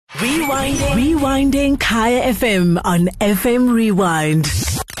Rewinding Kaya FM on FM Rewind.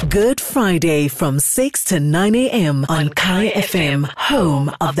 Good Friday from 6 to 9 a.m. on Kaya FM,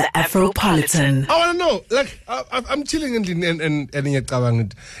 home of the Afropolitan. I want to know, like, I'm chilling and you know,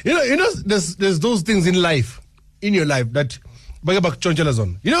 there's those things in life, in your life that,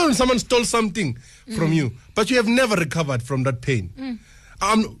 you know, when someone stole something from you, but you have never recovered from that pain.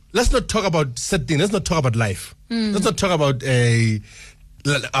 Let's not talk about setting. Let's not talk about life. Let's not talk about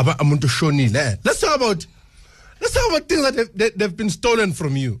let's talk about things that they've been stolen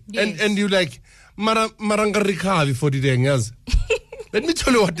from you. Yes. And you like maranga before the day. Let me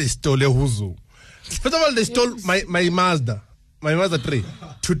tell you what they stole. First of all, they stole my Mazda. My Mazda 3.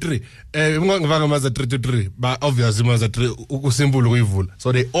 Mazda 3. But obviously Mazda 3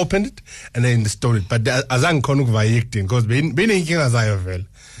 so they opened it and then they stole it. But azang konuk vayekting because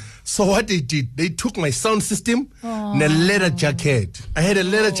so what they did, they took my sound system and a leather jacket. I had a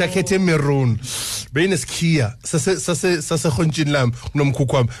leather jacket in maroon. Beines Kia. Sase khonchinlam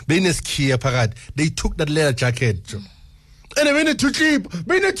nomkukwam. Beines Kia parad. They took that leather jacket. And I went to sleep.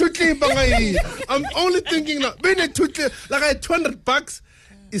 I'm only thinking like I had $200.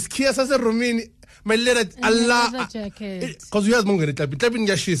 Is Kia Sase Romani? My leather Allah because we have mongere clapping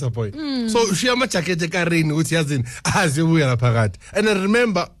yashisa boy. So she ama jacket rain which has in as you were apparat. And I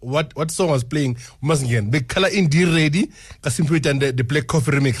remember what song was playing once again. The color indie ready simply and the Black Coffee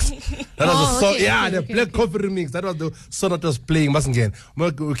remix. That was the song. The Black Coffee remix. That was the song that was playing once again.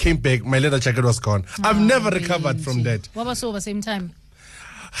 When we came back, my leather jacket was gone. I've never recovered from that. What was over same time?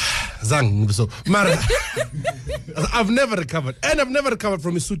 Zang so Mara. I've never recovered. And I've never recovered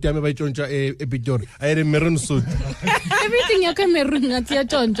from a suit I had a maroon suit. Everything you can maroon at your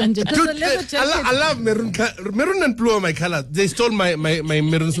I love maroon and blue are my colors. They stole my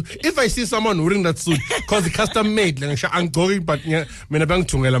maroon suit. If I see someone wearing that suit, because the custom made, I'm going but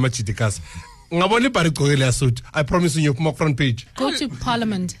I promise you front page. Go to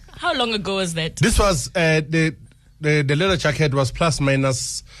Parliament. How long ago was that? This was the leather jacket was plus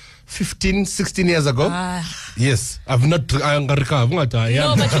minus 15, 16 years ago. Yes. I've not recovered. No, but you're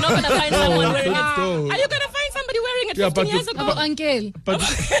not going to find someone wearing it. Are you going to find somebody wearing it 15 years ago? Uncle.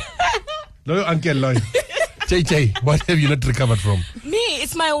 No, Uncle. JJ, what have you not recovered from? Me,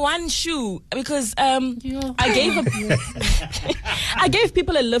 it's my one shoe because I gave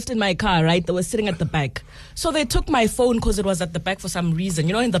people a lift in my car, right? They were sitting at the back. So they took my phone because it was at the back for some reason,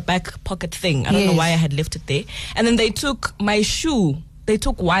 you know, in the back pocket thing. I don't know why I had left it there. And then they took my shoe. They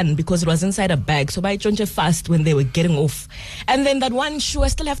took one because it was inside a bag. So I changed fast when they were getting off. And then that one shoe, I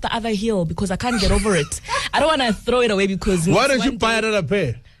still have the other heel because I can't get over it. I don't want to throw it away because... Why don't you buy another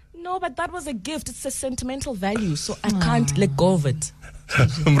pair? No, but that was a gift. It's a sentimental value, so I can't let go of it.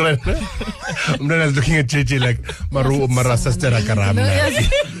 Umrana is looking at JJ like Maru Mara sister Karam.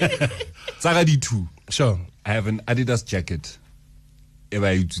 Sagadi 2. Sure. I have an Adidas jacket.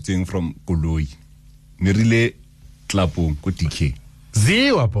 Ever used to from Koloi. Merile Klapo Kotike.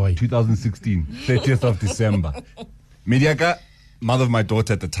 Ziwa boy. 2016, 30th of December. Mediaka, mother of my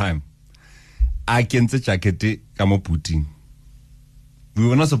daughter at the time. I can't say jacket kamo Putin. We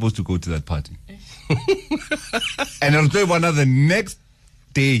were not supposed to go to that party. And I was doing one of the next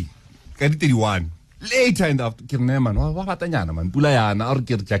day, 31, later in the afternoon,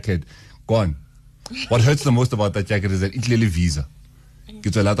 jacket, gone. What hurts the most about that jacket is that it's really Visa.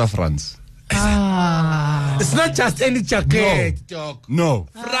 It's a lot of France. It's not just any jacket. No.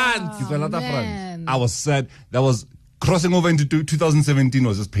 France. It's a lot of France. I was sad. That was crossing over into 2017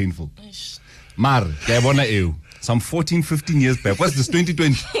 was just painful. Mar, some 14, 15 years back. What's this,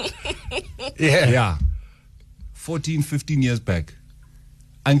 2020? Yeah. 14, 15 years back.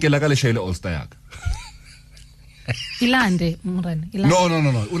 Anke laka le shele all-star yak. Ilande. No.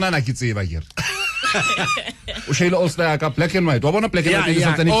 Unana kitseba here. O shele all-star yak, black and white. Wabona black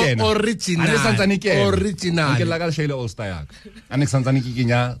and white. Original. Anke laka le shele all-star yak. Anek sanzani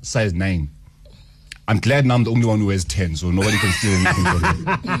kikinya size 9. I'm glad now I'm the only one who wears 10, so nobody can steal anything from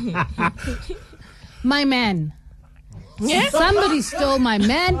me. My man. Yes? Somebody stole my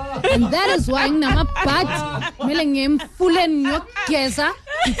man, and that is why I'm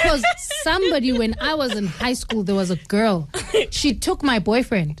because somebody, when I was in high school, there was a girl. She took my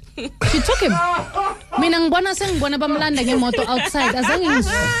boyfriend. She took him. Outside.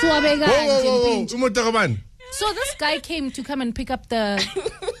 So this guy came to come and pick up the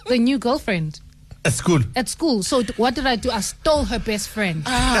new girlfriend. At school? At school. So what did I do? I stole her best friend.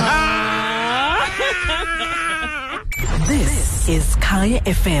 This is Kaya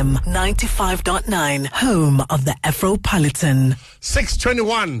FM 95.9, home of the Afropolitan.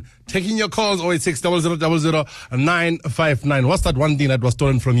 621, taking your calls, 086 0000 959. What's that one thing that was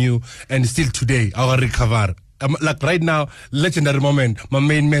stolen from you and still today, our recover? Like right now, legendary moment, my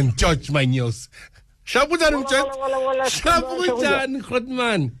main man, George Manyos. Shabujan, Shabujan,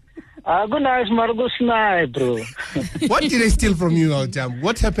 Khodman. Good night, Margus night, bro. What did they steal from you, Jam?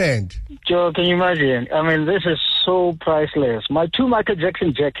 What happened? Joe, can you imagine? I mean, this is so priceless. My 2 Michael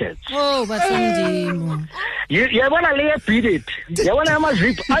Jackson jackets. Oh, but some You want to lay a beat it. You want to have a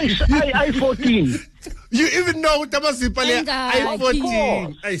zip. I-14. You even know what was zip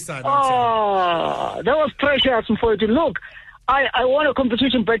I-14. Oh, that was precious for you to look. I won a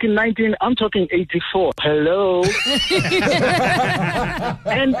competition back in 84. Hello.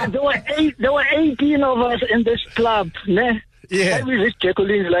 And there were 18 of us in this club. Ne? Yeah.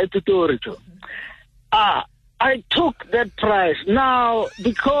 I took that prize. Now,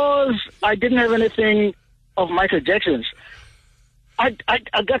 because I didn't have anything of Michael Jackson's, I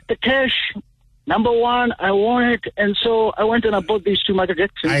got the cash. Number one, I won it, and so I went and I bought these 2 Michael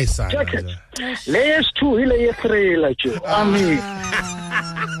Jackson jackets. Layers 2, layers 3, like you. I mean,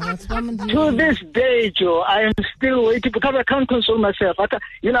 to this day, Joe, I am still waiting because I can't console myself.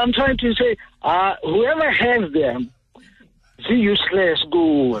 I'm trying to say, whoever has them, see you slash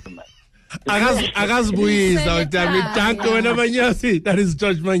good, man. That is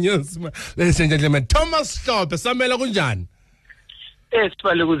George Manyos. Ladies and gentlemen, Thomas Stop, Samela Kunjan. Yes,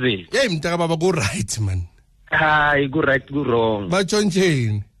 Paluguzzi. Yeah, Mtaka go right, man. Hi, go right, go wrong. Bachon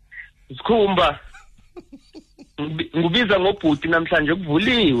chain. Skhumba. Ngubiza ngobhuti namhlanje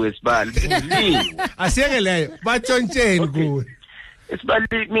kuvuliwe sibali. Kuvuliwe. Asiyekeleyo, bachon chain good.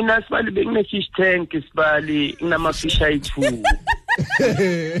 Sibali mina sibali bekune fish tank sibali nginama fish ayi2.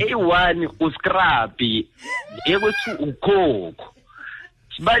 A1 uscrappy. Eko2 ukhokho.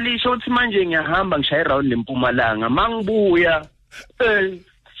 Sibali shothi manje ngiyahamba ngishaye round leMpumalanga mangibuya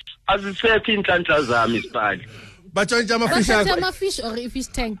azisekho inhlanhla zami sibali batshontsha amafish or fish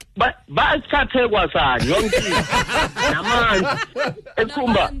tank bathathe kwasani yonke namanzi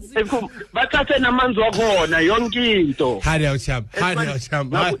ekhumba bathathe namanzi wakhona yonke into hadi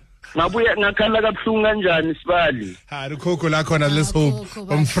awuchamba ngabuya ngakhala kabuhlungu kanjani sibali hadi khokho la khona let's hope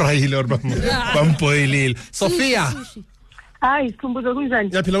bamfrayile or bamboilile Sophia hi Khumbuzo kunjani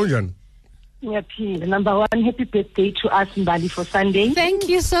yaphila kunjani Yaphila. Number one, happy birthday to us Mbali for Sunday. Thank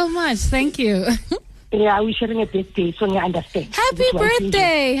you so much. Thank you. Yeah, we're sharing a birthday, so you understand. Happy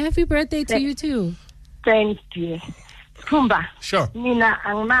birthday. Happy birthday to you too. Thanks, dear. Khumba. Sure. Mina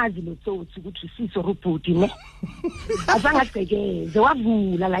angimazi lo sothi ukuthi siso rubhuti ne. Azange agcekeze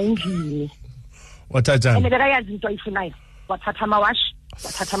wavula la endlini. Wathatha. Enekayazi into ayifunayo. Wathatha amawash,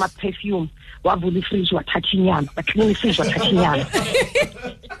 wathatha ama-perfume, wavula ifridge, wathatha inyama, waclean ifridge, wathatha inyama.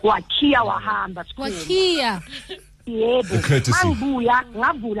 Wakhiya wahamba wakhiya yebo mangibuya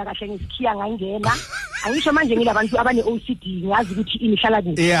ngavula kahle ngesikhiya ngangena angisho manje ngilabantu abane OCD ngazi ukuthi inihlala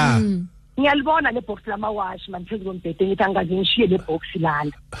kuphi yeah ngiyalibona le box lama wash man phezulu kombhede ngithi angaze ngishiye le box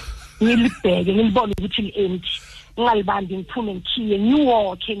lana ngilibheke ngilibone ukuthi li-empty ngingalibambi ngiphume ngikhiye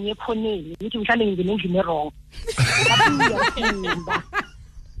ngiwokhe ngiyekhoneni ngithi mhlawumbe ngingene endlini errong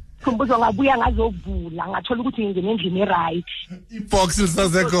Khumbuzo ngabuya ngazovula ngathola ukuthi ngingene endlini eright ibox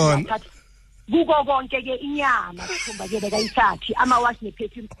lisasekhona kuko konke ke inyama Khumba ke bekayisathi amawash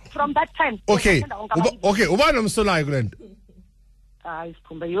neperfume from that time okay uba nomsolayo kulento hayi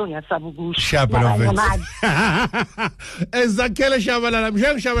Khumba yo ngiyasaba ukusho Shabalala ezakhele Shabalala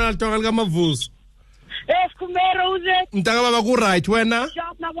mshengishabalala tonga likamavuso Khumero uze mntaka baba ku right wena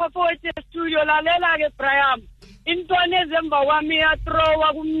shop number 4 studio lalela ke Brian intwana ezemba wami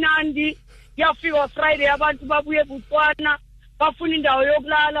yathrowa kumnandi yafika Friday abantu babuye eButswana bafuna indawo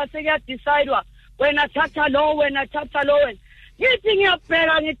yokulala sekuyadicidwa wena thatha lo wena ngithi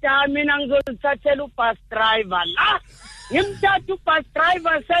ngiyabheka ngithi mina ngizozithathela ubus driver la ngimthatha ubus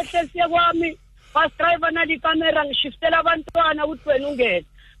driver sehle siye kwami bus driver nali camera ngishiftela abantwana ukuthi wena ungene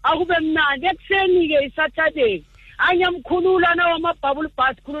akube mnandi ekuseni ke iSaturday anyamkhulula nawo amabhabule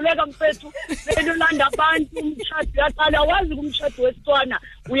bus khululeka mfethu selulanda abantu umshado yaqala wazi kumshado wesitswana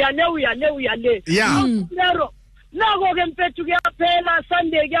uyale lero nako ke mfethu kuyaphela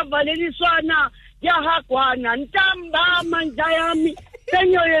Sunday kuyavaleliswana yahagwana ntambama njayami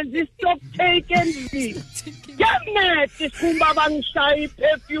senyoyenza istop take endlini yamethi sikhumba bangishayi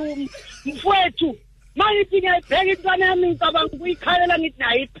perfume mfethu Mangithi ngiyibheka intwana yami ngicabanga ukuyikhalela ngithi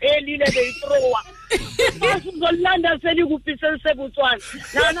nayi iphelile beyithrowa. Masizolanda selikuphi selisebutswana.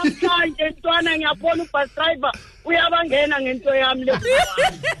 Namhlanje intwana ngiyabona ubus driver uyabangena ngento yami le.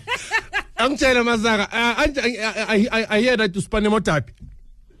 Angitshela Mazaka, I hear that you spend emotapi.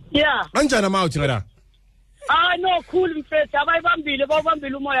 Yeah. Anjani amawuthi ngala? No, cool mfethu abayibambile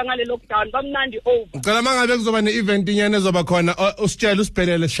bawubambile umoya ngale lockdown bamnandi over. Ngicela mangabe kuzoba ne-event inyane ezoba khona usitshela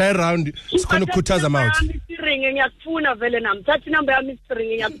usibhelele shy round sikhona ukukhuthaza amawuthi. Isiringe ngiyakufuna vele nami. Thatha inamba yami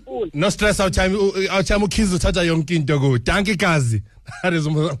isiringe ngiyakufuna. No stress awuthami ukhiza uthatha yonke into ku. Danke kazi. Arizo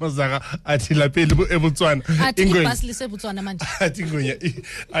Mazaka athi lapha eBotswana. Athi ibhasilise eBotswana manje. Athi ngunya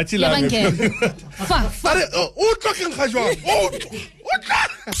athi la. Are utlhoke ngajwa.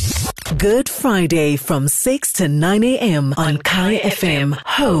 Good Friday from 6 to 9 a.m. on Kaya FM,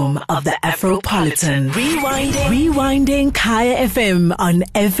 home of the Afropolitan. Rewinding Kaya FM on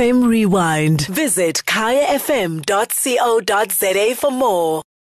FM Rewind. Visit kayafm.co.za for more.